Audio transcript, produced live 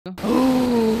अच्छा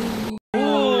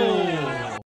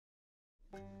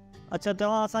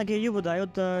तव्हां असांखे इहो ॿुधायो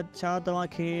त छा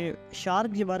तव्हांखे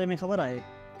शार्क जे बारे में ख़बर आहे?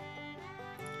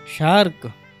 शार्क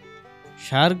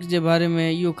जे बारे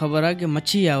में इहो ख़बर आहे कि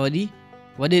मच्छी आहे वॾी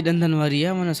वॾे ॾंदनि वारी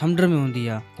आहे, माना समुंड में हूंदी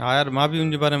आहे। हा यार, मां बि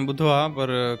उनजे बारे में ॿुधो आहे,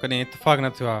 पर कॾहिं इतफ़ाक़ न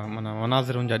थियो आहे, माना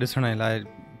मनाज़िर उनजा ॾिसण जे लाइ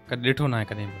कॾहिं ॾिठो न आहे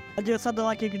कॾहिं बि। अॼु असां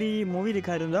तव्हांखे हिकिड़ी मूवी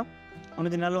ॾेखारियूं था,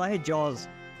 उनजो नालो आहे जॉज़,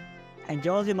 ऐं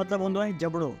जॉज़ जो मतिलबु हूंदो आहे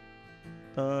जबड़ो।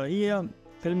 त हीअ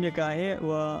फिल्म जेका आहे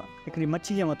उहा हिकिड़ी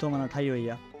मच्छी जे मथां माना ठाही वई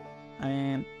आहे,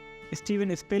 ऐं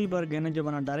स्टीवन स्पीलबर्ग हिन जो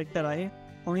माना डायरेक्टर आहे।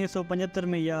 1975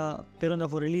 में इहा पहिरियों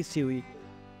दफ़ो रिलीज़ थी हुई।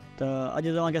 त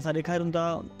अॼु तव्हांखे असां ॾेखारियूं था,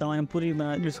 तव्हां पूरी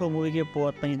माना ॾिसो मूवी खे,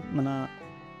 पोइ पंहिंजी माना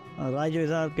राय जो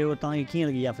इज़हार कयो तव्हांखे कीअं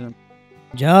लॻी आहे फिल्म।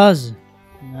 जहाज़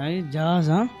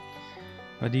हा,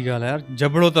 वॾी ॻाल्हि आहे यार।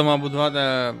 जबड़ो त मां ॿुधो आहे त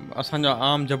असांजो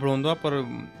आम जबड़ो हूंदो आहे, पर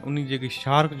उन जेकी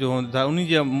शार्क जो हूंदो आहे उन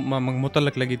जे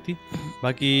मुतलक लॻी थी।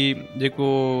 बाक़ी जेको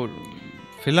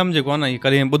फिल्म जेको आहे न, इहो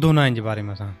कॾहिं ॿुधो न आहे हिन जे बारे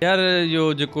में असां। यार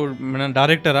इहो जेको माना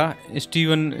डायरेक्टर आहे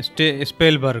स्टीवन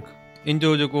स्पीलबर्ग, इन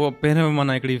जो जेको पहिरियों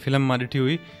माना हिकिड़ी फिल्म मां ॾिठी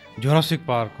हुई जुरासिक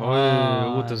पार्क,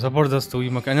 उहो त ज़बरदस्त हुई,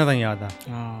 मूंखे अञा ताईं यादि आहे।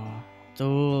 तो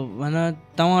माना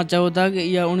तव्हां चओ था कि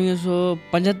इहा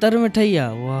 1975 में ठही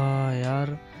आहे? वाह यार,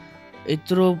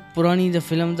 एतिरो पुराणी त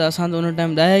फिल्म त असां त उन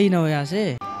टाइम ॾाया ई न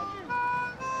हुयासीं।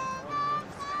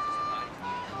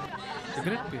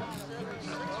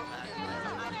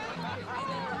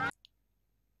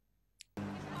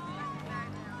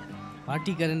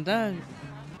 पार्टी करनि था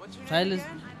साइलस।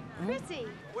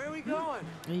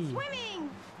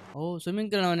 ओ स्विमिंग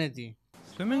करण वञे थी।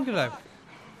 स्विमिंग के लाइ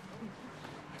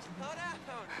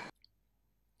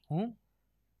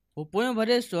वो पोयों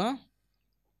भरेस तो। हाँ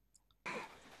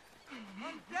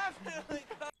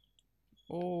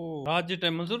ओ रात जे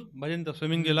टाइम मंज़ूर भजन त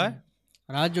स्विमिंग जे लाइ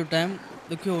रात जो टाइम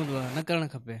ॾुखियो हूंदो आहे, न करणु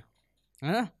खपे, है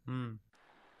न?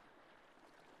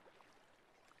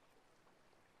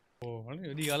 ओ हाणे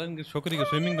वॾी ॻाल्हि आहे, छोकिरी खे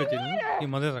स्विमिंग में अचे थी,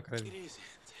 मज़े सां करे थी।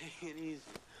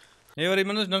 हे वरी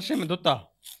मनोज नशे में धुता।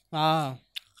 हा।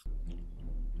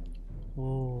 ओ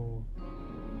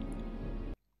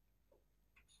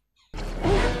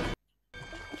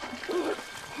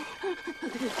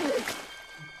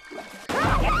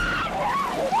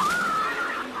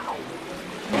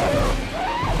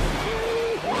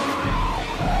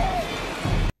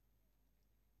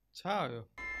छा हुयो?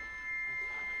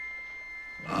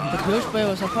 बेहोश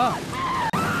पियो सफ़ा।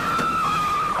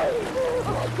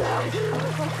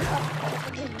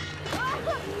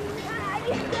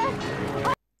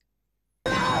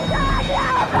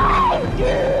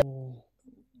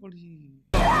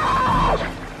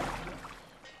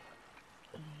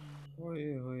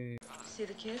 See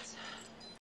the kids?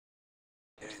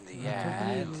 They're in the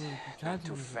yard, not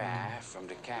too far from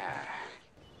the car.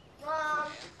 Mom,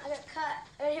 I got cut.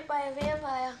 I got hit by a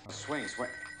vampire. Swings.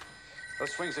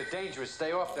 Those swings are dangerous.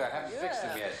 Stay off there. I haven't fixed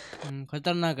them yet.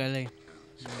 खतरनाक है ले। I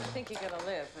think you're gonna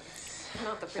live, but it's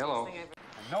not the Hello. thing I've ever...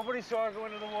 Nobody saw her go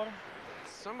into the water?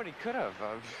 Somebody could have. I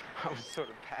was sort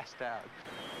of passed out.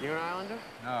 You're an Islander?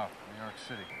 No, New York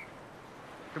City.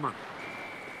 Come on.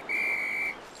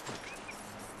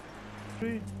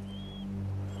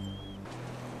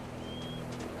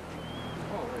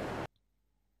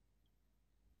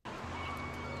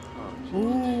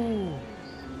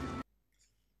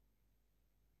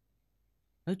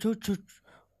 उन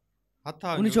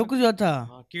छोकरी जो था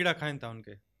कीड़ा खाइन था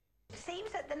उनके। Seems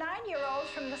that the 9-year-olds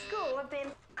from the school have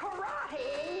been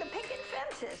karateing the picket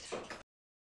fences.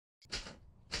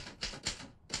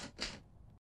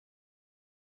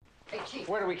 Hey, Chief.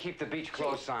 Where do we keep the beach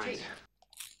closed signs?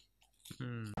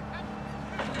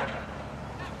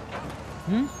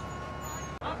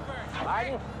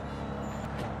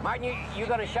 Martin, you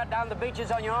gonna shut down the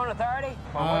beaches on your own authority?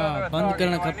 बंद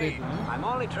करना खपे। I'm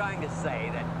only trying to say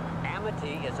that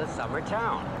Amity is a summer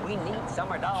town. We need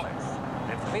summer dollars.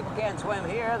 If the people can't swim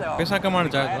here, they'll पैसा कमाना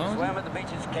चाहते हो? swim at the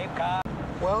beaches Cape Cod.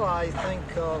 Well, I think,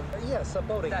 yes, a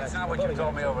boating That's not what you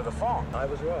told me over the phone. I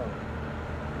was wrong.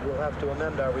 We'll have to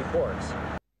amend our reports.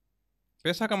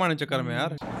 पैसा कमाने चक्कर में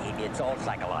यार। It's all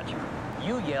psychological.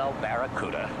 You yell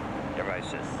barracuda. Everybody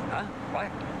says, huh? What?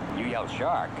 You yell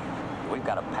shark. We've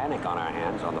got a panic on our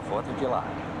hands on the 4th of July.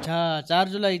 अच्छा 4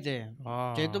 जुलाई ते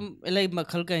चे तुम इलाही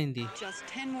खलका ईंदी। Just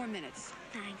 10 more minutes.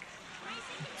 Thanks.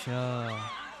 अच्छा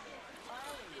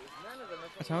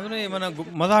अच्छा मतलब ये माना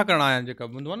मज़ाक करण आया जेका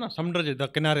हूंदो आहे न समुंड जे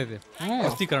किनारे ते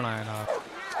मस्ती करण आया ना।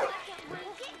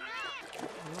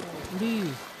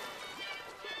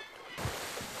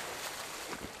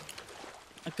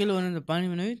 अकेलो वञे तो पानी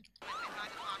में न हुई।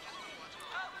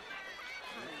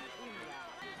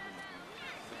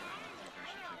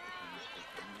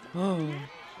 I've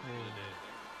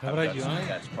got some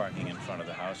cats parking in front of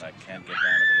the house. I can't get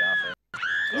down to the office.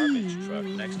 Garbage truck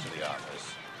next to the office.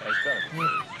 He's got to be.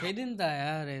 खेदिंदा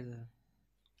यार ये तो.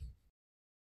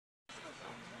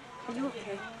 Are you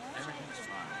okay? Everything's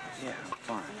fine. Yeah,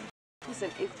 fine. Listen,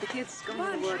 if the kids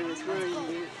going in the water is worrying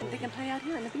you, they can play out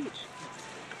here on the beach.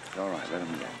 All right, let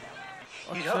him go.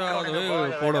 अच्छा तो ये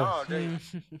पढ़ो.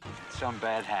 Some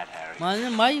bad hat, Harry. माने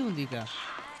माई हुंदी का.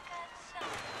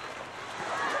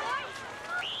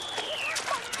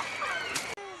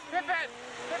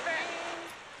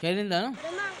 खेदिंदा ना.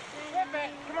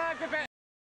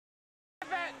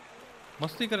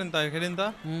 मस्ती करन था खेलन था.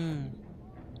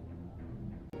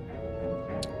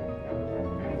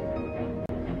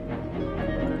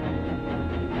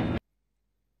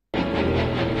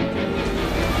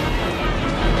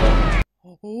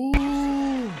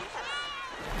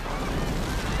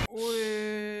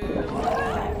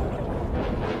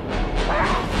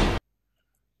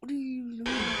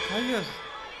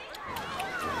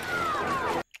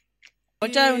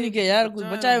 बचाए उन्हीं के यार, कुछ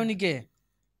बचाए उन्हीं के.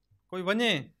 कोई वने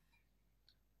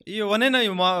ये वने ना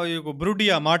ये को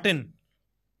ब्रूडिया मार्टिन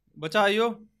बचा आयो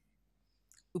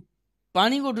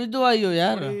पानी को ड्रिदो आयो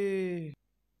यार.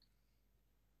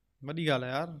 वडी गाल है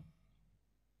यार.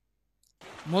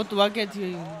 मौत वाक़ई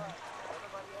थी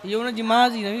ये उन जी मां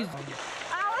जी नवी.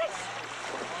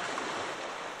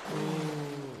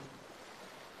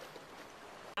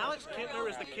 Alex Kintner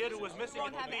is the kid who was missing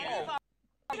at the beach.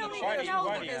 I don't even know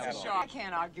that there's a shark. I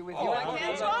can't argue with you. I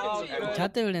can't talk to you.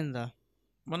 छाते वेंदा.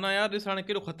 मना यार ॾिस हाणे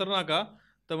केॾो ख़तरनाक आहे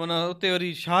त माना उते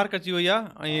वरी शार्क अची वई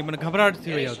आहे ऐं माना घबराहट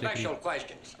थी वई आहे उते.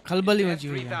 खलबली मची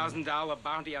वई आहे. $3,000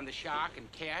 bounty on the shark in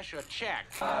cash or check.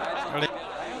 I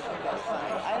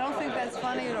don't think that's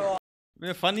funny at all.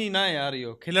 में फनी ना है यार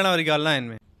इहो खिलण वारी ॻाल्हि न आहे हिन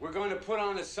में. We're going to put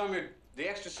on the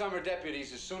extra summer deputies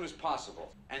as soon as possible.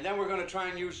 And then we're going to try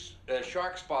and use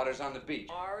shark spotters on the beach.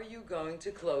 Are you going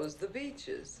to close the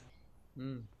beaches?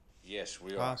 Yes,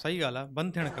 we are. हाँ सही ॻाल्हि आहे.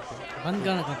 बंदि थियणु खपे. बंदि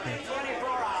करणु खपे.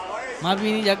 मां बि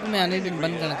इन जग में आने दिन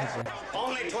बंदि करणु खपे.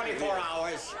 Only 24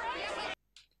 hours.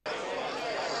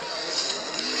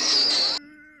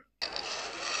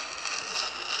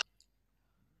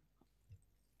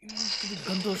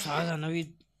 गंदो साज़ आहे नवी.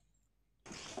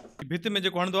 भित में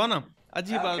जेको हणंदो आहे न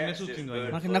अजीब महसूस थींदो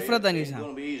आहे. मूंखे नफ़रत आहे इन सां.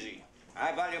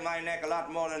 I value my neck a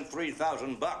lot more than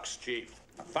 $3,000, Chief.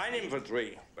 Find him for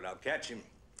 3, but I'll catch him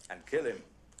and kill him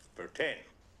for 10.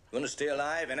 You want to stay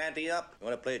alive and ante up? You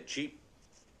want to play it cheap?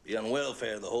 Be on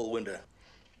welfare the whole winter.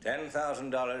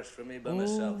 $10,000 for me by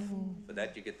myself. For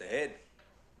that you get the head,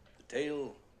 the tail,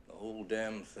 the whole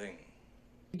damn thing.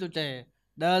 तो चाहे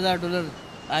 $10,000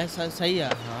 आए सही है.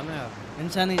 हाँ ना यार.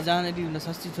 इंसानी जान एडी न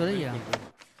सस्ती थोड़ी है.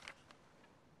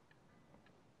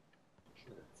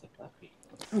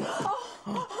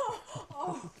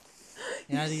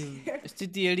 यार ये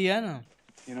स्थिति एडी है ना.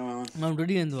 You know, Alan, मैं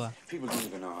डूडी वेंदो. people don't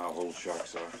even know how old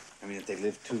sharks are. I mean, if they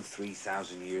live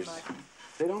 2,000-3,000 years,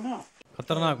 they don't know.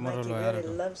 खतरनाक मरल है यार. He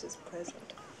loves his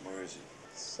present. Where is he?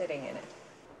 Sitting in it.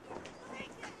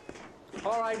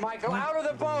 All right, Michael, out of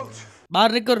the boat.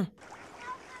 बाहर निकल.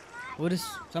 और इस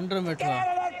समुद्र में बैठो.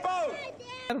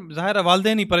 यार ज़ाहिर है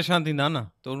वालिदैन ही परेशान थींदा ना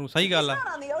तो सही ॻाल्हि आहे. He's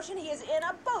not on the ocean. He is in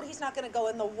a boat. He's not going to go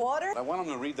in the water. I want him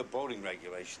to read the boating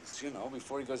regulations, you know,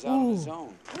 before he goes out on his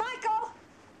own. Michael,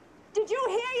 did you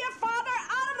hear your father?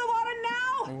 Out of the water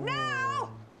now! Now!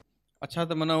 अच्छा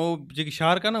त माना वो जेकी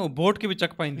shark आहे न वो boat खे बि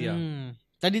चक पाईंदी आहे.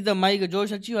 तॾहिं त माई खे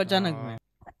जोश अची वियो अचानक में.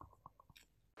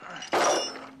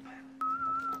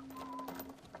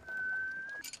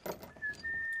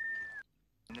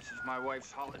 This is my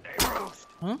wife's holiday roast.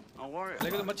 हाँ? Don't worry.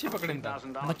 लेकिन तो मच्छी पकड़ने था.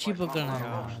 मच्छी पकड़ना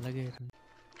है लगे.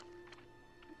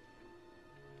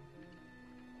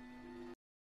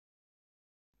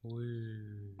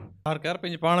 शार्क यार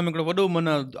पंहिंजे पाण में हिकिड़ो वॾो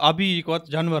माना आबी जेको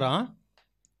आहे जानवर आहे.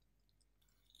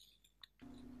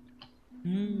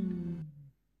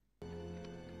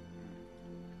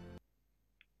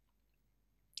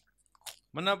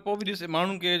 माना पोइ बि ॾिस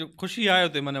माण्हुनि खे ख़ुशी आहे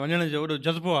हुते माना वञण जो वॾो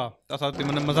जज़्बो आहे त असां हुते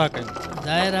माना मज़ा कयूं.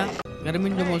 ज़ाहिर आहे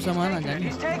गर्मियुनि जो मौसम आहे न जानी.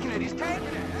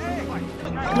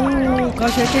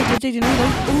 काश अचे न.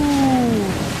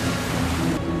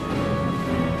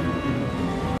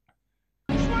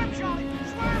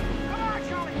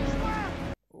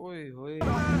 ओए होए.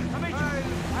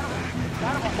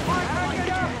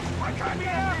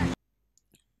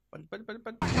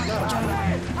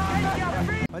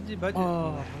 भॼ भॼ.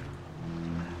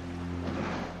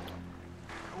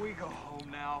 We go home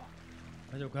now.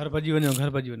 अचो घर भॼी वञो घर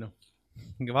भॼी वञो.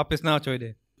 वापसि न अचो हेॾे.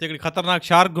 हिकिड़ी ख़तरनाक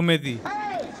शार्क घुमे थी. How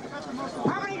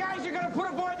many guys are going to put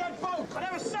aboard that boat?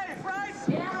 Whatever's safe, right?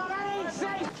 Yeah, well, that ain't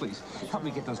safe. Please, help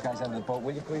me get those guys out of the boat,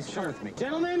 will you please? Sure with me.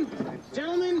 Gentlemen,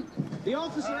 the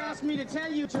officer asked me to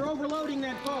tell you you're overloading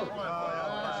that boat.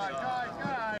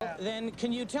 Then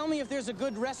can you tell me if there's a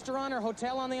good restaurant or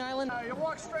hotel on the island? You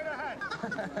walk straight ahead.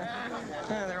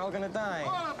 They're all gonna die.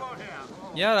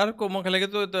 यार हर को मूंखे लॻे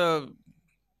थो त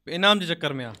इनाम जे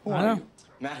चक्कर में आहे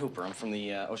Matt Hooper, I'm from the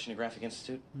Oceanographic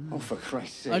Institute. Oh, for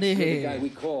Christ's sake. Ade. You're the guy we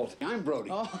called. I'm Brody.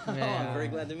 I'm very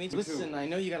glad to meet you. Listen, I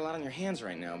know you got a lot on your hands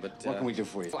right now, but... What can we do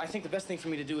for you? I think the best thing for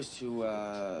me to do is to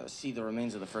see the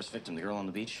remains of the first victim, the girl on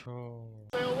the beach.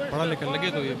 पढ़ा लिखल लॻे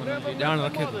थो ये माना ॼाण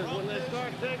रखे थो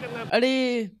अरे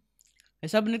ये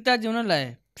सब निकता जी हुन लाइ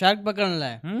शार्क पकड़न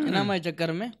लाइ इनाम जे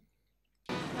चक्कर में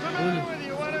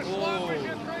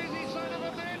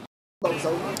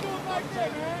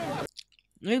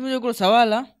ये मुझे को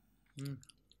सवाल आहे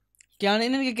कि हाणे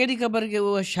इन्हनि खे कहिड़ी ख़बर कि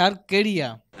उहा शार्क कहिड़ी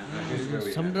आहे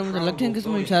समुंड में त लखनि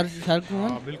क़िस्म जी शार्कूं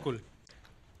आहिनि बिल्कुलु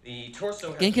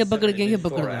कंहिंखे पकड़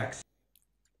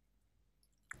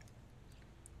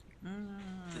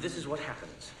This is what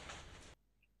happens.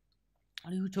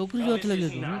 अरे वो छोकिरी जो हथ लॻे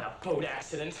This is not a boat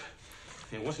accident.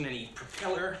 There wasn't any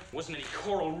propeller, wasn't any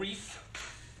coral reef,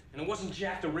 and it wasn't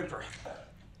Jack the Ripper.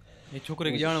 ये छोकिरे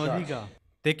खे ॼाण वधीक आहे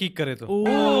तहक़ीक़ करे थो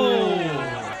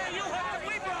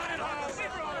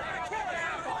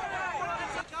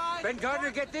Ben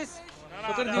Gardner, get this?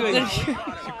 पकड़जी वई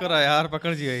शुक्र आहे यार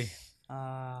पकड़जी वई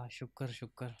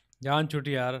शुक्र जान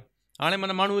छुटी यार हाणे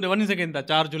माना माण्हू उते वञी सघनि था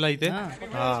 4 जुलाई ते हा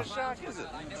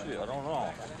I don't know.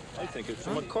 I think it's a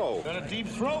macaw. Got a deep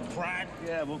throat, Pratt.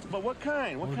 Yeah, but what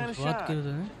kind? What kind of shark?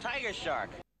 Tiger shark.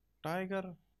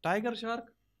 Tiger shark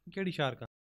केड़ी shark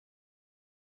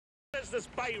What is this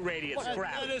bite radius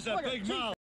crap? That is a big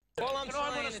mouth. Well, I'm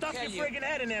going to stuff your friggin'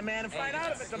 head in there, man, and find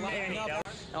out if it's a man eater.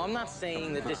 Now, I'm not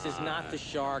saying that this is not the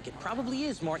shark. It probably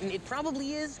is, Martin. It probably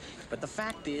is. But the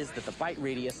fact is that the bite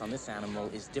radius on this animal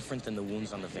is different than the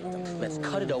wounds on the victim. Let's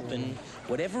cut it open.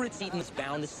 Whatever it's eaten is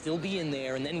bound to still be in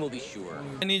there, and then we'll be sure.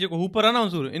 इनी जेको Hooper आहे न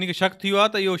मंसूर इनखे शक थियो आहे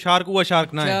त इहो शार्क उहा शार्क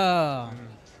न आहे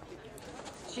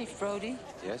Chief Brody?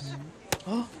 Yes?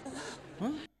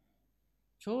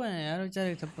 छो है यार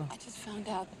बेचारे थप्पा I just found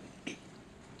out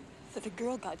that a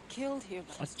girl got killed here.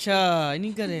 अच्छा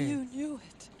इन्हीं करे You knew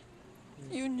it.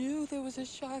 You knew there was a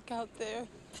shark out there,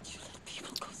 but you let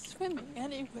people go swimming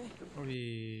anyway.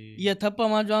 ये थप्पा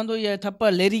मां चवां थो ये थप्पा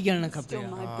लेरी करण खपे Still,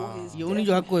 my boy is ये उन्हीं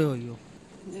जो हक हुयो इहो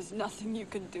There's nothing you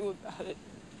can do about it.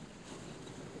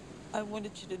 I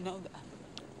wanted you to know that.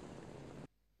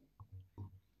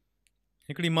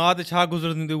 हिकड़ी मां ते छा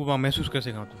गुज़रंदी थी उहा महसूस करे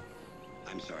सघां थो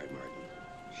I'm sorry, Martin.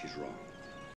 She's wrong.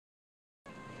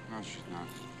 No, she's not.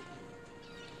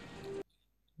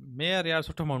 Mayor यार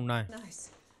सुठो माण्हू न आहे Nice.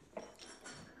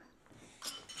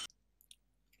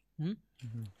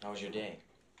 How was your day?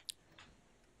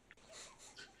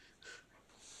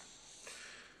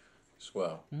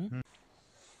 Swell.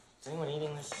 Is anyone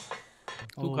eating this?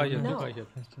 तू खाई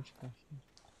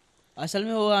असल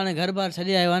में वो हाणे घर बार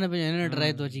छॾे आयो आहे न पंहिंजो हिन वटि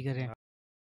रहे थो अची करे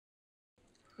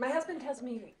My husband tells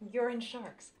me you're in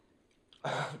sharks.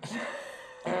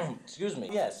 Excuse me.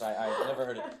 Yes, I've never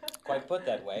heard it quite put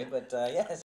that way, but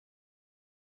yes.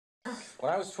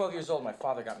 When I was 12 years old, my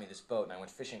father got me this boat, and I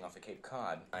went fishing off of Cape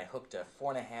Cod. I hooked a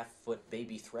 4.5-foot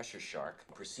baby thresher shark,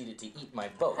 and proceeded to eat my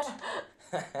boat.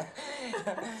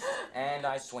 And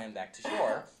I swam back to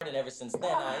shore. And ever since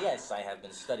then, yes, I have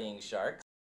been studying sharks.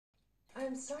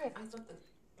 I'm sorry. I thought that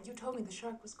you told me the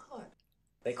shark was caught.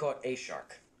 They caught a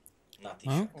shark, not the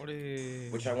shark.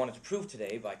 Which I wanted to prove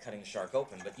today by cutting the shark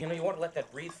open. But, you want to let that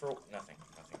breathe for nothing.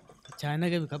 China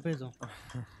के भी खपे तो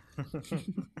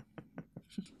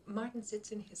Martin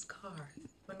sits in his car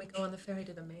when we go on the ferry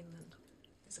to the mainland.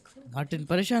 There's a clinic. Martin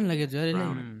परेशान लगे तो यार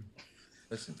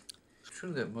Listen, it's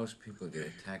true that most people get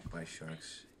attacked by sharks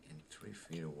in 3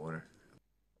 feet of water.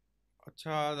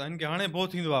 अच्छा इनके हाणे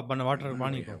बहुत थींदो आहे बन वाटर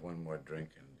पानी Have one more drink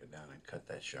and go down and cut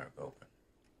that shark open.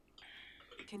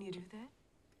 Can you do that?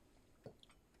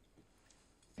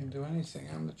 I can do anything.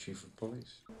 I'm the chief of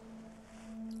police.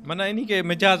 माना इन्ही के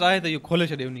मिजाज आहे त इहो खोले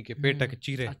छॾे उन्ही के पेट खे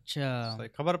चीरे अच्छा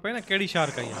ख़बर पए न कहिड़ी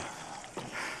शार्क आई आहे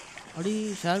अड़ी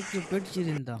शार्क जो पेट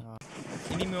चीरनि था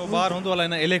इन्ही में वो ॿार हूंदो अलाए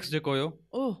न एलेक्स जेको हुयो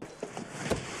ओह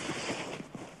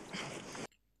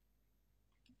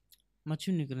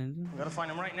मच्छियूं निकरनि I'm gonna find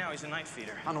him right now. He's a night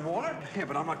feeder. On the water? Yeah,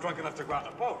 but I'm not drunk enough to go out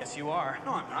in the boat. Yes, you are.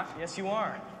 No, I'm not. Yes, you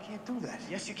are. I can't do that.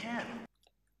 Yes, you can.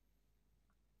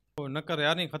 न कर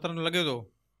यार नहीं खतरो न लॻे थो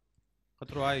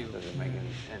खतरो आहे इहो Doesn't make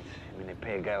any sense. I mean, they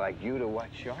pay a guy like you to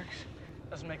watch sharks?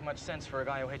 Doesn't make much sense for a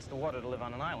guy who hates the water to live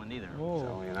on an island either.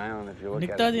 It's only an island if you look at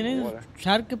निकता it थी from the नहीं water.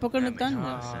 Shark के पकड़ निकता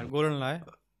न ॻोल्हण लाइ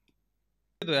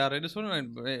तो यार ॾिसो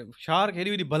न शार्क हेॾी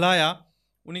वॾी भला आहे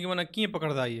उनखे माना कीअं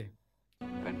पकड़दा इहे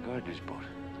Ben Gardner's boat.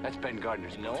 That's Ben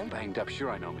Gardner's boat. He's banged up. Sure,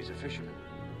 I know him. He's a fisherman.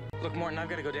 Look, Morton, I've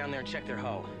got to go down there and check their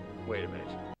hull. Wait a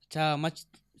minute. अच्छा much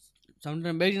समुंड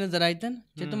में बैठी नजर आई तन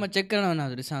जे तो मैं check करना वना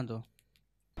ॾिसां तो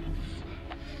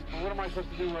Well, what am I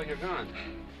supposed to do while you're gone?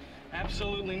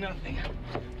 Absolutely nothing.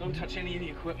 Don't touch any of the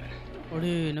equipment.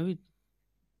 ओरे नवीद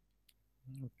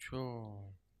अच्छा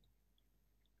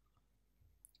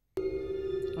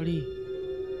अड़ी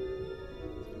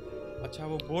अच्छा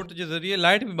वो बोट जे जरिए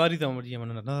लाइट भी बारी था मरिए मन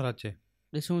नजर अचे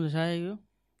ॾिसूं त छा आहे इहो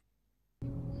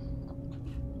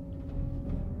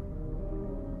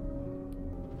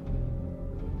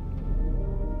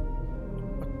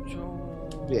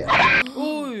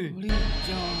ओए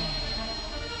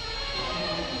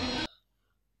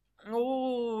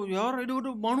ओ यार एडो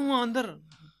एडो माण्हू आहे अंदर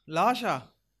लाश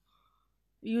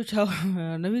आहे इहो छा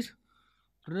नवीद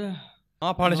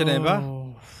हां फाड़े छॾे बा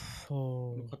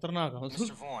खतरनाक आहे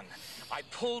Mr. Vaughn, I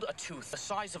pulled a tooth the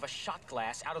size of a shot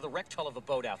glass out of the wrecked hull of a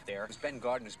boat out there. It was Ben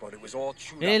Gardner's boat. It was all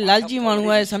chewed A up. लालची माण्हू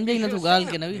आहे समझे न तू ॻाल्हि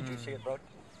के Naveed Did you see it, bro?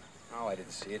 No, I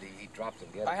didn't see it. He dropped it.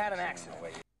 I had an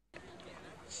accident.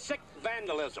 Sick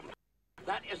vandalism.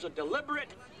 That is a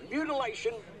deliberate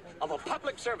mutilation of a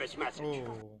public service message.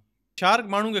 Shark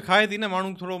माण्हू खे खाए थी न माण्हू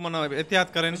थोरो माना एहतियात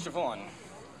करें Mr. Vaughn.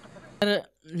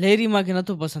 लेरी मांखे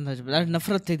नथो पसंदि अचे ॾाढी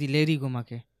नफ़रत थिए थी लेरी को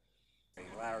मांखे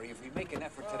Larry, if we make an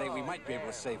effort today, we might be able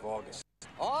to save August.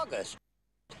 August?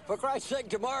 For Christ's sake,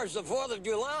 tomorrow's the 4th of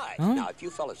July. Huh? Now, if you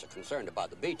fellas are concerned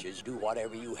about the beaches, do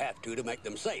whatever you have to make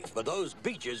them safe. But those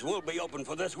beaches will be open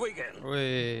for this weekend. ओए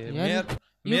यार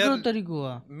इहो कहिड़ो तरीक़ो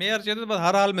आहे mayor चए थो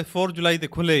हर हाल में 4 जुलाई ते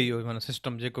खुले इहो माना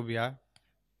सिस्टम जेको बि आहे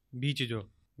बीच जो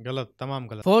ग़लति तमामु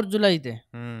ग़लति 4 जुलाई ते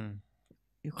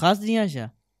इहो ख़ासि ॾींहुं आहे छा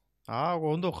हा उहो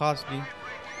हूंदो ख़ासि ॾींहुं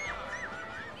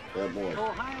Oh,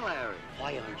 hi, Larry. Why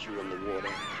aren't you in the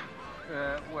water?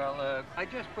 I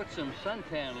just put some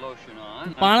suntan lotion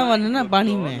on. पाण वञ न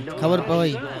पाणी में ख़बर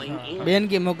पवई ॿियनि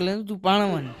खे मोकिले तूं पाण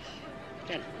वञ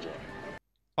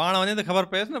पाण वञे त ख़बर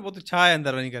पएसि न पोइ त छा आहे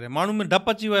अंदरि वञी करे माण्हू में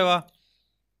डपु अची वियो आहे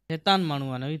शैतान माण्हू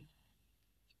आहे Naveed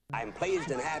I'm pleased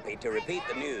and happy to repeat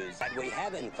the news that we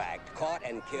have, in fact, caught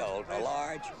and killed a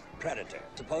large predator,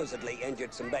 supposedly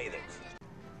injured some bathers.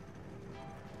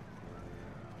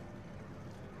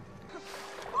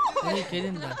 Hey,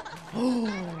 Kerinda.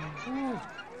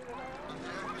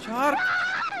 Shark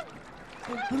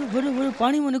बड़ो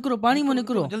पानी में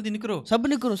निकरो जल्दी निकरो सब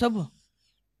निकरो सब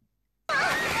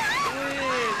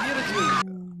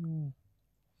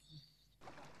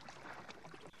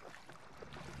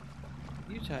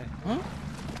ये क्या है हां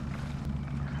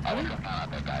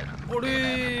ओड़े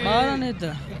बारन है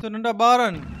तो नंढा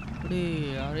बारन ओड़े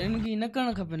यार इनकी न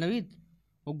करण खपे नवीद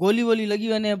वो गोली वोली लगी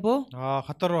वने पो हां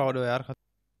खतरो आहे ओड़ो यार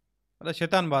अरे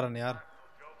शैतान बारन यार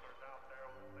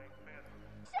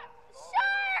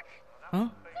हां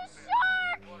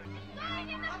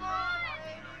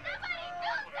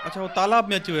अच्छा वो तालाब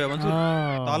में अची वियो मंसूर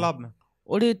तालाब में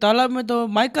ओड़े तालाब में तो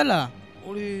माइकल आ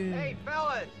ओड़े Hey,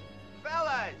 fellas!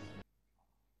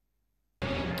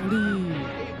 ओड़े Hey, you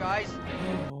guys.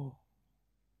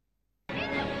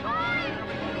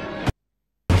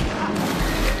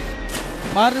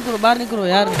 बाहर निकलो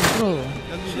यार निकलो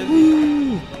जल्दी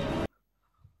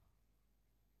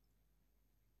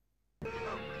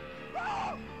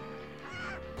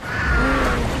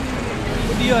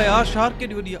वडिया यार शार्क के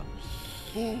वडिया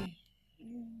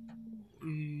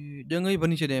जंग ही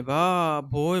बनी छॾे भा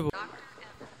भोए I'm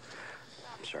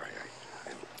sorry.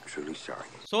 I'm truly sorry.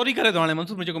 Sorry करे तो हाणे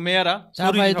मंसूर में जेको मेयर आ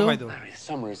छा फ़ाइदो Larry, the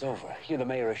summer is over. You're the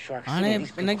mayor of Shark City. हाणे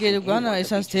These इनके people जो feel ना that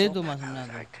एहसास the थे beaches तो मां are समझा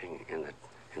acting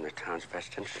in the town's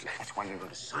best interest. That's why we're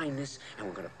going to sign this, and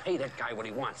we're going to pay that guy what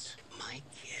he wants. My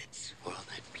kids were on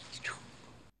that beach too.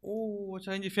 ओ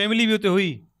अच्छा इनजी family भी उते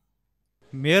हुई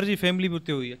mayor जी family भी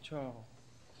उते हुई अच्छा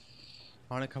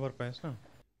हाणे खबर पएस ना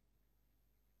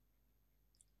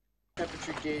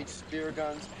Temperature gauge, spear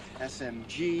guns,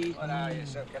 SMG. What are you,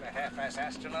 some kind of half-ass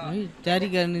astronaut? भाई तैयारी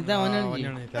करनी था वनन जी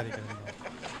तैयारी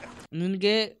करनी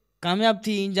उनके कामयाब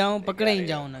थी जाऊं पकड़े ही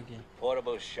जाऊं ना के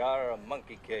Portable shower or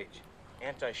monkey cage?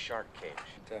 Anti-shark cage.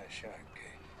 Anti-shark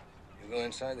cage. You go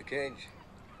inside the cage.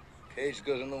 Cage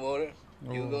goes in the water.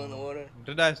 You go in the water.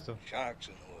 Did I still? Sharks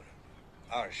in the water.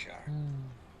 Our shark.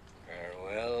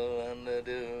 Farewell and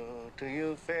adieu to you,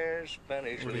 fair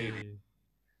Spanish lady.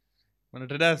 मैंने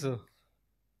ड्रेडासो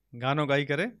गानो गाई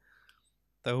करे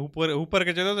तो ऊपर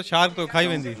के चलो तो shark तो खाई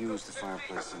वेंदी Use the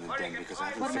fireplace in the den because I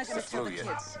haven't fixed the flue yet.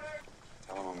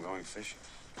 Tell them I'm going fishing.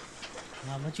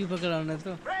 हां मछली पकड़ने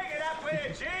तो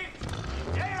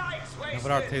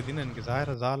घबराहट थी थी ना इनके जाहिर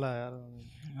ज़ाल है यार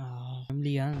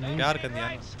फैमिली यार प्यार कर दिया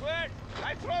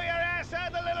I throw your ass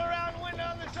out the little round window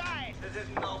on the side. This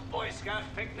isn't no Boy Scout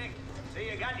picnic. See,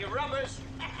 you got your rubbers.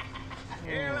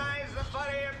 Here lies the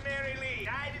body of Mary Lee.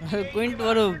 Died at the age Quint of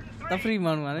वारो 103. तफरी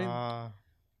माण्हू आहे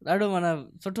ॾाढो माना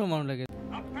सुठो माण्हू लॻे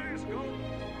Up periscope.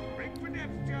 Break for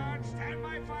depth charge. Stand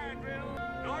by fire drill.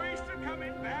 Nor'easter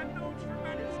coming. Bad news for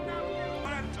Menace now.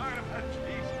 What I'm tired of that,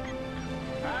 Chief.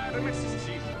 The Mrs.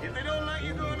 Chief. If they don't like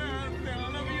you going out,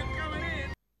 they'll love you coming in.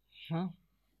 हाँ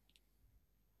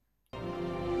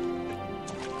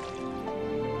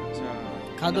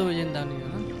खाधो विझनि था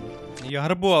उनमें ये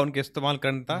हरबो आहे उनके इस्तेमाल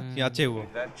करनि था या अचे वो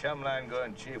That chum line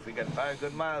going, Chief. We got 5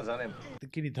 good miles on him.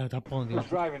 किनी धप हूंदी Who's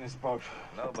driving this boat?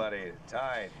 Nobody.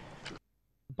 Tide.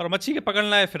 पर मच्छी खे पकड़ण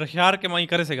लाइ फिर शार के मां ई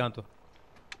करे सघां थो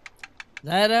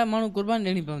ज़ाहिर आहे माण्हू क़ुर्बानी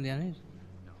ॾियणी पवंदी आहे न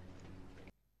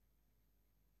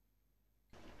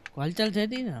हलचल थिए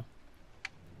थी न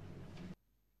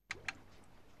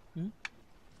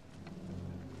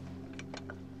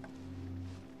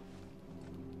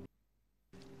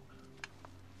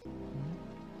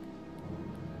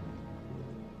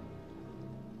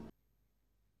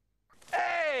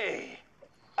Hey!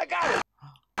 I got it!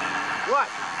 What?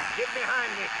 Get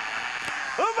behind me.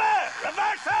 Hoover!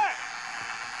 Reverser!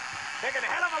 Taking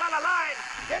a hell of a lot of line.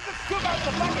 Get the scoop out of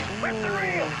the bucket. Whip the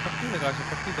reel.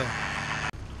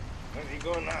 Where's he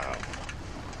going now?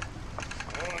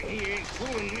 Oh, he ain't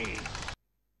fooling me.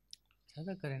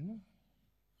 छा करे न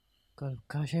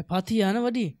का शइ फाथी आहे न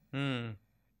वॾी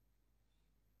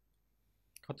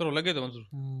खतरो लगे तो मंसूर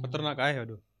खतरनाक आहे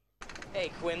वॾो Hey,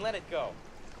 Quinn, let it go.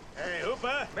 Hey,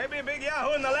 Hooper. Maybe a big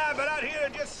yahoo in the lab, but out here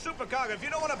just supercargo. If you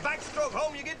don't want to backstroke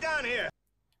home, you get down here.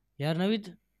 यार नवीद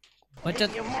बचत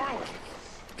You're marlin.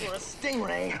 You're a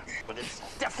stingray, but it's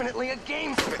definitely a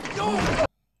game fish.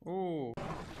 Oh.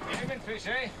 Even fish,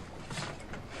 eh?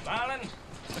 Marlin.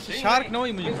 Shark न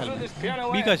हुई मुझे ख्याल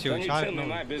में B का show shark न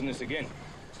my business again.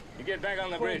 You get back on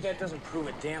the bridge. That doesn't prove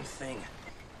a damn thing.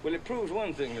 Well, it proves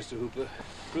one thing, Mr. Hooper.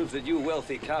 Proves that you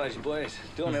wealthy college boys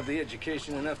don't have the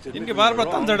education enough to. इनके बार-बार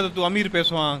तंजड़ तो तू अमीर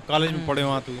पैसो आ college में पढ़े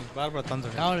आ तू बार-बार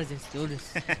तंजड़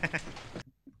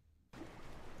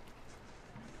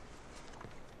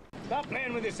Stop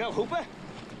playing with yourself, Hooper.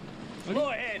 Slow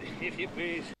ahead, if you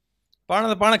please.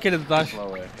 पाण खेले तो ताश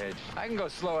Slow ahead. I can go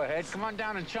slow ahead. Come on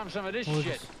down and chum some of this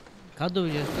shit. खाधो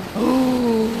विझनि था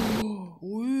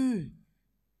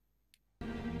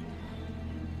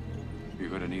You're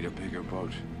gonna need a bigger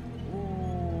boat.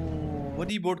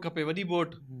 वॾी boat खपे वॾी boat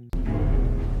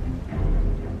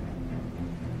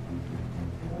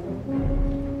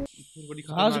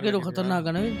ख़ास केॾो ख़तरनाक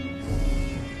आहे नवीद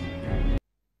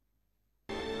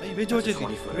आई वेझो अचे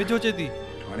थी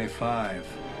 25.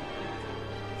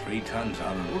 3 tons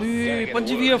on.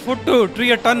 25 foot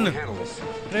 3 ton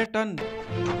 3 ton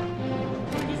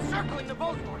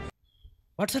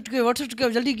WhatsApp कयो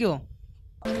जल्दी कयो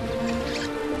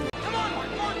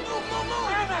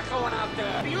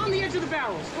Beyond the edge of the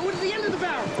barrels. Go to the end of the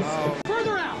barrels.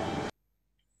 Further out.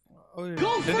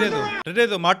 Go further out. रेडे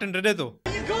तो मार्टिन रेडे तो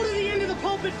You go to the end of the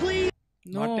pulpit, please.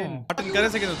 Martin करे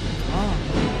सके तो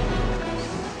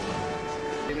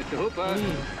Hey, Mr. Hooper.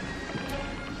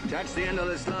 Attach the end of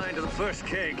this line to the first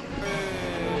keg.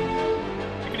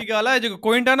 हिकिड़ी ॻाल्हि आहे जेको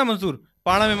कोइंट आहे न मंसूर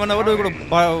पाण में माना वॾो हिकिड़ो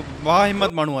वाह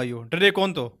हिम्मत माण्हू आहे इहो डरे कोन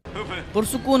थो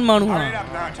पुरसुकून माण्हू Hurry आहे it up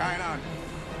now, tie it on.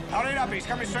 Hurry it up, he's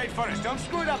coming straight for us. Don't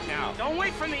screw it up now. Don't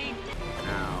wait for me.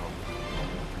 Now.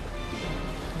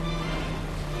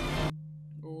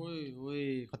 ओए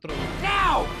खतरो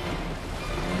Now!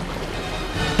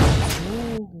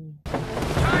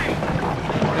 Time!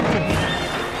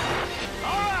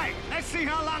 All right, let's see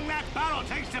how long that barrel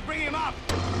takes to bring him up.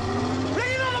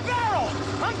 Bring it on the barrel!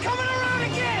 I'm coming around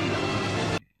again!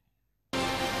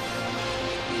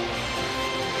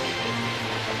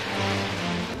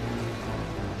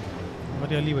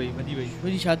 Worry हली वई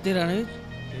worry शातिर आहे नवीद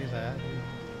तेज आया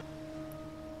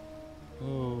ओ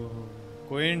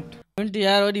कोइंट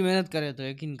यार वॾी मेहनत करे तो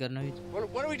यकीन कर Naveed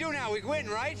What do we do now? We win,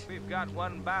 right? We've got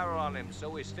 1 barrel on him, so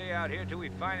we stay out here till we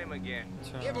find him again.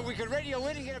 Yeah, but we could radio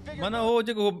in and get a bigger. माना हो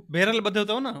जेको barrel ॿधो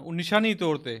अथव न उन निशानी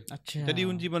तौर ते अच्छा जॾहिं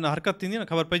उनजी माना हरकत थींदी न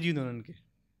ख़बर पइजी वेंदी उन्हनि खे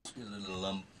A little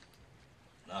lump.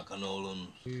 Knock-on-Olin,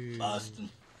 Boston.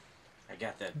 I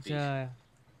got that beat. अच्छा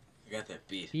I got that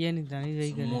beat. ये नहीं था नहीं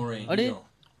सही Some करे moraine अरे eel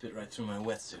bit right through my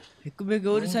wetsuit. हिक ॿिए खे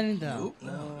और ॾिसण था Nope,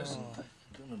 no, listen.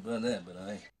 Don't know about that, but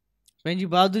I. पंहिंजी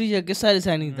बहादुरी जा किस्सा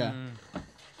ॾिसण था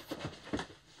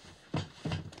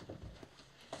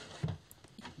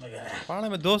पाण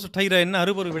में दोस्त ठही रहे न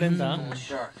हरू भरू विढ़नि था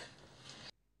Shark.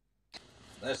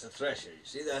 That's the thresher. You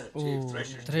see that? Oh,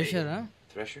 Thresher. thresher, huh?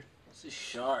 Thresher? It's a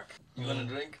shark. You want a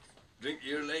drink? Drink to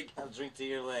your leg? I'll drink to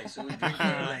your leg. So we drink to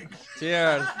your leg.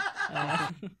 Cheers.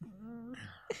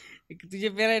 एक तुझे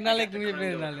पेरे नाले, एक मुझे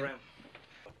पेरे नाले.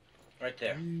 Right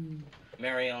there.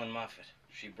 Mary Ellen Moffat.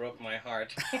 She broke my heart.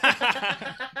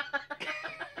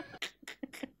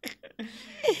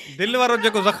 दिल वारो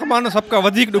जेको ज़ख्म आहे न सबका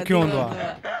वधीक ॾुखियो हूंदो आहे.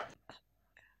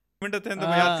 मिंट थियनि त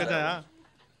यादि कजां हा.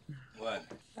 What?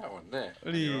 That one there.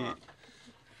 अड़ी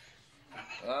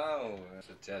Oh, that's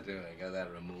a tattoo. I got that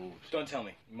removed. Don't tell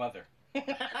me. Mother.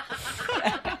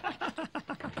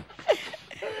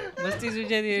 मस्ती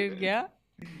सुझे दी क्या?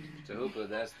 Tahupa,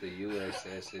 that's the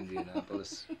USS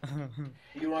Indianapolis.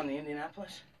 You were on the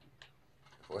Indianapolis?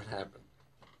 What happened?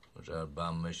 Was our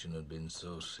bomb mission had been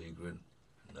so secret,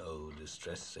 no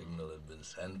distress signal had been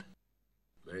sent.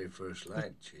 Very first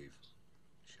light, Chief.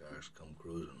 Sharks come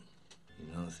cruising. You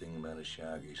know the thing about a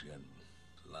shark? He's got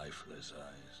lifeless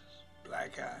eyes.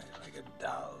 Black eyes, like a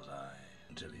doll's eye.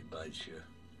 Until he bites you.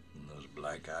 And those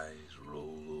black eyes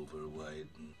roll over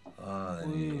white. And, then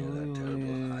you hear that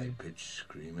terrible high-pitched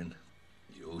screaming.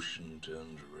 The ocean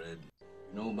turns red.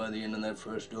 You know, by the end of that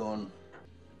first dawn,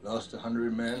 lost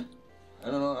 100 men. I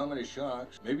don't know how many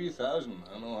sharks. Maybe 1,000.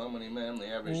 I don't know how many men. They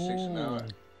average 6 an hour.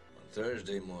 On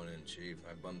Thursday morning, Chief,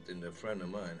 I bumped into a friend of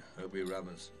mine, Herbie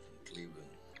Robinson from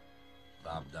Cleveland.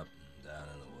 Bobbed up and down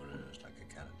in the water. It was like a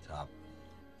kind of top.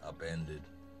 Upended.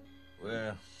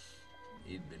 Well,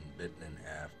 he'd been bitten in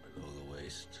half below the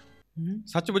waist.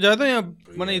 सच बुझाए तो या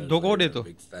माने धोखो दे तो.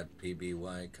 Big fat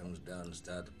PBY comes down and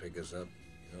starts to pick us up.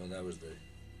 You know, that was the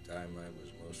time I was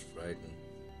most frightened,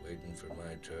 waiting for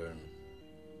my turn.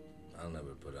 I'll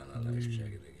never put on a life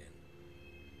jacket again.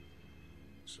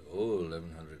 So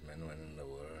 1,100 men went in the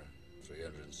war.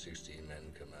 316 men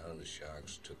come out. The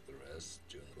Sharks took the rest.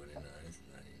 June 29th,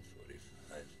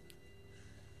 1945.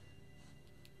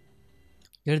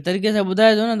 यार तरीके से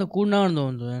बुधाए दो ना तो कूड़ ना वंदो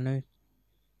हूंदो है ना.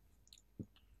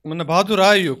 मन बहादुर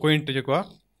आहे इहो कोइंट जेको आहे.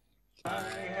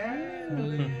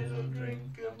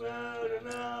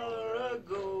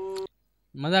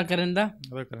 मजा करंदा.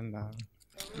 मजा करंदा.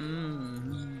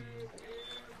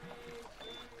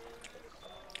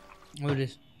 What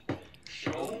is?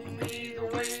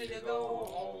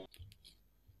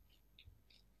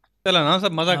 चला ना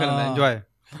सब मजा करंदा एंजॉय.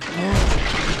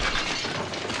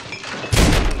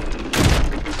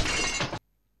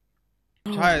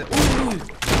 शायद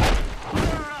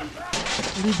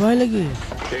अरे भाई लगी.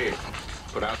 Okay,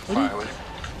 put out the fire.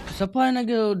 सफा है ना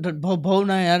कि भाव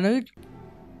ना है यार नवीन.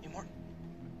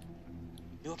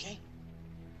 You okay?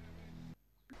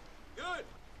 Good.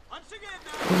 Once again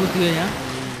now. बहुत ही है यार.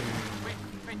 Wait.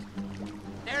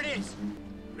 There it is.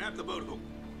 Grab the boat hook.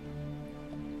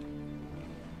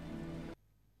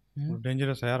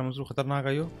 Dangerous है यार, मंसूर खतरनाक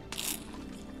है यो.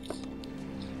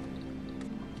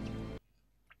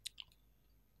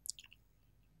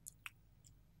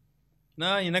 ना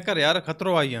ये न कर यार,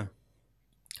 खतरो आई है.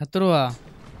 खतरो आ.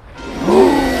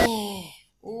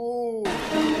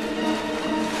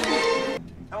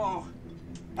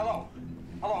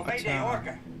 Hello, Mayday,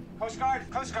 Orca. Coast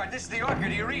Guard, this is the Orca,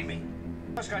 do you read me?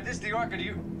 Coast Guard, this is the Orca, do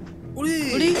you...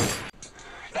 उड़ी.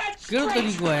 क्या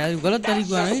तरीका है यार, गलत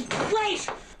तरीका है नहीं. Great!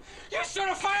 You're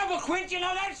certifiable, Quint, you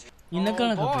know that? ये न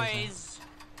करना था. Boys,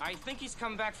 I think he's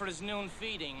come back for his noon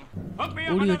feeding. Hook me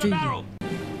up उड़ी another barrel.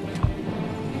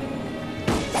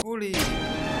 उड़ी.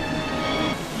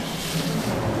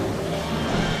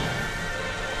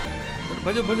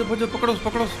 बजो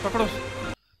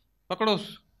पकड़ोस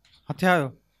हथियारो.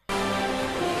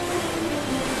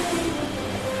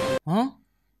 हाँ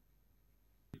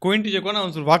कोइंट जेको ना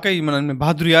मंसूर वाकई मन में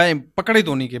बहादुरी आहे, पकड़े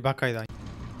तो नहीं के बाकायदा.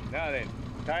 Now then,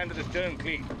 time to the stern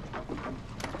cleat.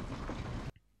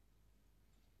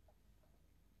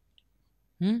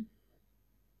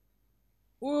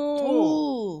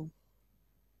 ओ.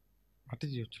 हट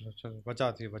जी, चलो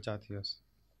बचा थी बस.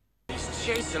 He's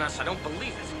chasing us, I don't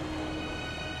believe it.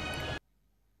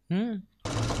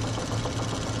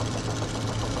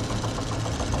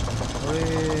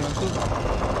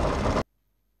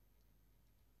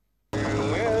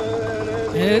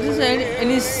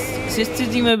 इन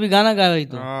स्थिति में भी गाना गा रही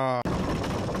तो.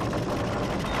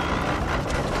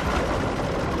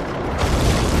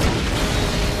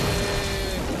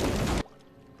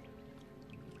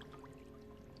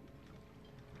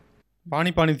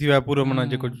 पानी थी वियो आहे पूरो. माना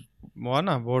जेको वो आहे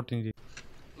न boat ji.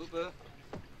 Hooper,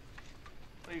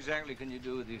 what exactly can you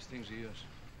do with these things of yours?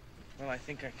 Well, I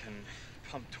think I can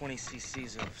pump 20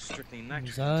 cc's of strychnine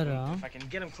nitrate Zara. if I can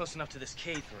get him close enough to this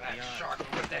cave or beyond. Shark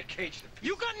will rip that cage to pieces.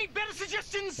 You got any better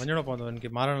suggestions? वञणो पवंदो इनके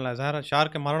मारण लाइ. ज़ाहिर आहे shark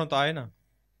खे मारणो त आहे न.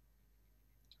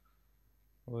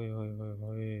 ओए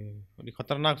वॾी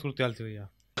ख़तरनाक सूरत थी वई आहे.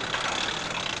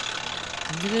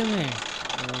 अंधेरे में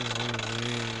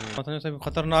असांजो सभु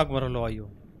ख़तरनाक मरहलो आहे इहो.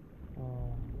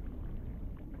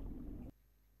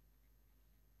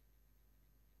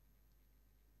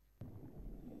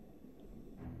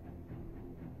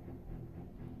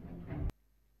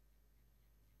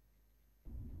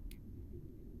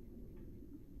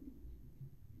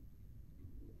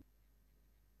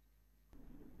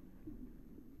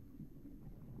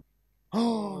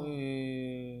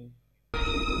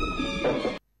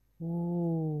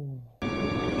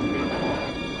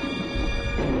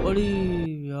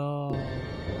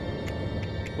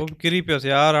 किरी पियोसि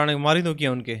यार, हाणे मारींदो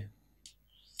कीअं उनखे?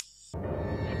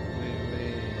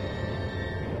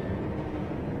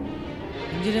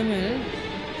 पिंजरे में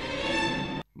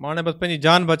माने बस पंहिंजी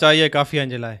जान बचाई आहे काफ़ी आहे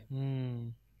जे लाइ।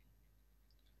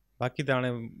 बाक़ी त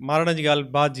हाणे मारण जी ॻाल्हि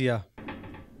बात जी आहे।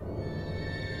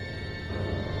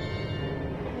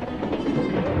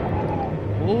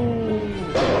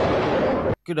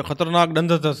 केॾो ख़तरनाक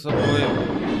ॾंद अथसि।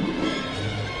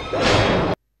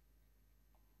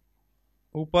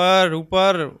 ऊपर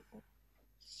ऊपर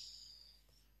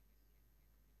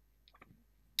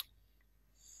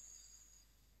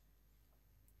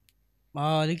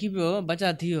हाँ लिखी पियो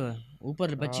बचा थी वियो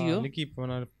ऊपर बची वियो। लिखी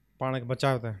पियो पाण खे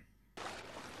बचायो अथई।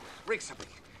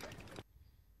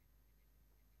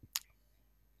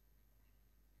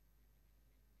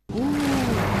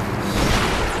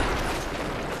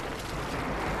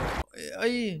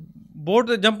 बोट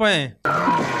ते जंप आए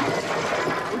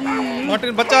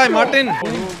मार्टिन बचाए, मार्टिन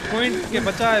पॉइंट के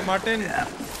बचाए मार्टिन।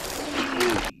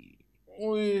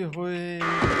 ओए होए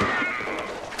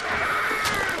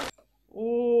ओ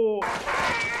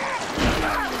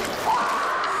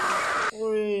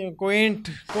ओए क्विंट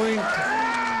क्विंट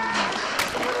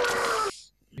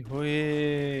होए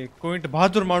क्विंट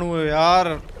बहादुर माण्हू है यार।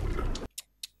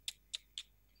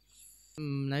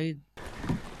 नहीं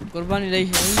कुर्बानी रही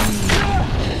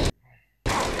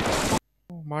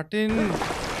मार्टिन।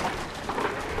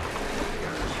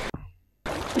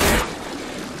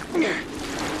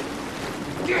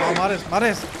 मारेस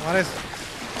मारेस मारेस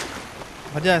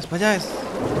भजाएस भजाएस।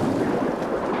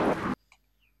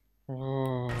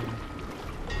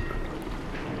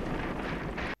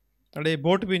 अरे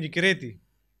बोट भी किरे थी।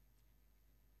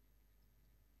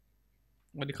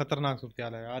 बड़ी खतरनाक सूरत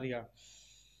हाल है यार। यार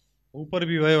ऊपर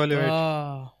भी वहे वाले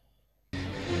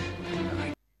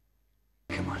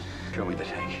Show me the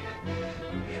tank.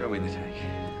 Show me the tank.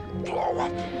 Blow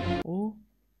up. Oh.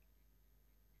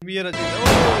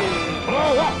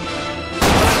 Blow up.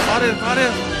 Mares,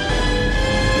 mares.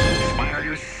 Smile,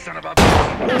 you son of a.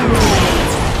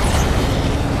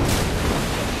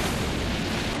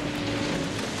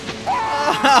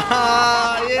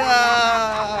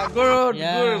 Yeah, good,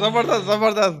 good, जबरदस्त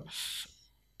जबरदस्त।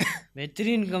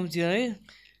 बेहतरीन कम थी है।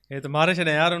 ये तो मारे छे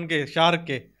यार उनके शार्क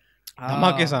के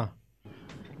धमाके सा।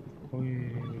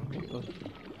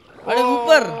 अरे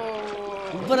ऊपर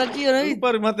ऊपर अची हो नहीं?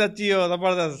 ऊपर मत अची हो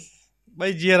जबरदस्त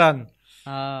भाई जीरान।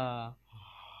 हाँ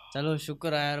चलो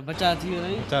शुक्र है यार बचा थी हो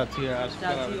नहीं? बचा थी यार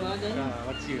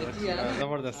बची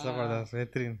जबरदस्त जबरदस्त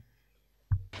बेहतरीन।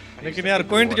 लेकिन यार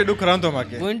क्विंट जो दुख रहंदो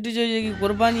माके। क्विंट जो जेकी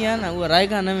कुर्बानी है ना वो राय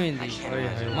का न वेंदी।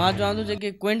 मां चवां थो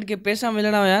जेके क्विंट के पैसा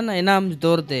मिलना हुया ना इनाम जे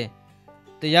तौर ते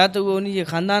तो या तो वो उन्हीं जे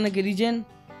खानदान के ॾिजनि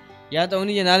या तो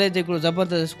उन्हीं जे नाले ते हिकिड़ो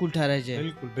ज़बरदस्त स्कूल ठाराइजे।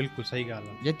 बिल्कुल बिल्कुल सही ॻाल्हि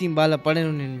आहे। यतीम बाल पढ़नि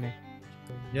उन्हनि में।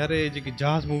 यार ये जेकी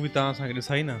जहाज मूवी तव्हां असांखे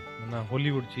ॾिसाई न माना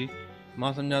हॉलीवुड जी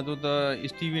मां सम्झां थो त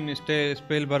स्टीवन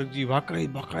स्पेलबर्ग जी वाक़ई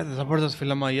बाक़ाइदा ज़बरदस्त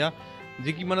फिल्म आई आहे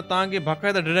जेकी माना तव्हांखे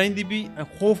बाक़ाइदा डराईंदी बि ऐं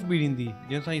ख़ौफ़ बि ॾींदी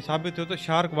जंहिंसां हीअ साबित थियो त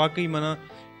शार्क वाक़ई माना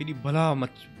हेॾी भला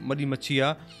वॾी मच्छी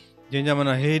आहे जंहिंजा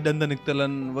माना हे ॾंद निकितल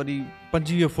आहिनि वरी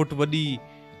 25 फुट वॾी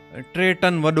 3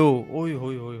 टन वॾो ओए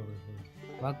होए होए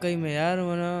वाक़ई में यार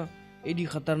माना एॾी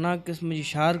ख़तरनाक क़िस्म जी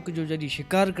शार्क जो जॾहिं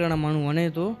शिकार करण माण्हू वञे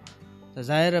थो त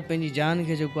ज़ाहिर पंहिंजी जान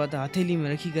खे जेको आहे त हथेली में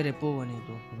रखी करे पोइ वञे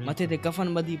थो मथे ते कफन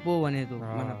ॿधी पोइ वञे थो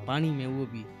माना पाणी में उहो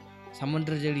बि समुंड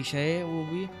जहिड़ी शइ उहो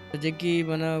बि जेकी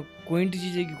माना क्विंट जी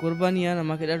जेकी कुर्बानी आहे न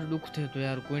मूंखे ॾाढो ॾुख थिए थो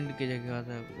यार क्विंट खे जेके आहे त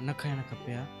न खाइणु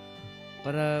खपे हा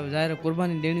पर ज़ाहिर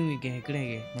कुर्बानी ॾियणी हुई कंहिं हिकिड़े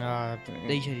खे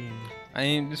ॾेई छॾी।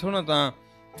 ऐं ॾिसो न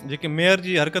तव्हां जेके मेयर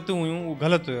जी हरकतूं हुयूं उहो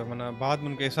ग़लति हुयो माना बाद में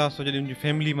उनखे अहसासु थियो जॾहिं उनजी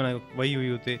फैमिली माना वई हुई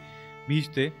हुते बीच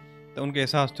ते त उनखे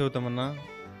अहसासु थियो त माना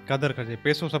क़दुरु कजे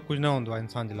पैसो सभु कुझु न हूंदो आहे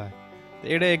इंसान जे लाइ त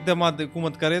अहिड़े इक़दामात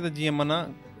हुकूमत करे त जीअं माना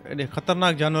एॾे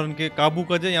ख़तरनाक जानवरनि खे क़ाबू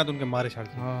कजे या त उनखे मारे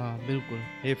छॾिजे। हा बिल्कुलु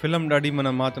हे फिल्म ॾाढी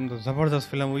माना मां चवंदो ज़बरदस्त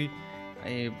फिल्म हुई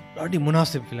ऐं ॾाढी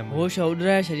मुनासिब फिल्म होश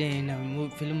उॾाए छॾियईं हिन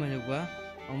फिल्म जेको आहे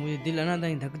ऐं मुंहिंजी दिलि अञा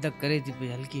ताईं धक धक करे थी पई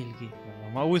हल्की हल्की।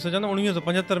 मां उहो सोचां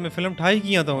 1975 में फिल्म ठाही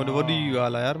कीअं अथव वॾी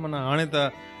ॻाल्हि आहे यार माना हाणे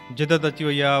त जिदत अची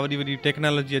वई आहे वॾी वॾी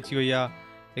टेक्नोलॉजी अची वई आहे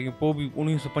लेकिन पोइ बि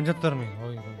 1975 में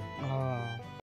हा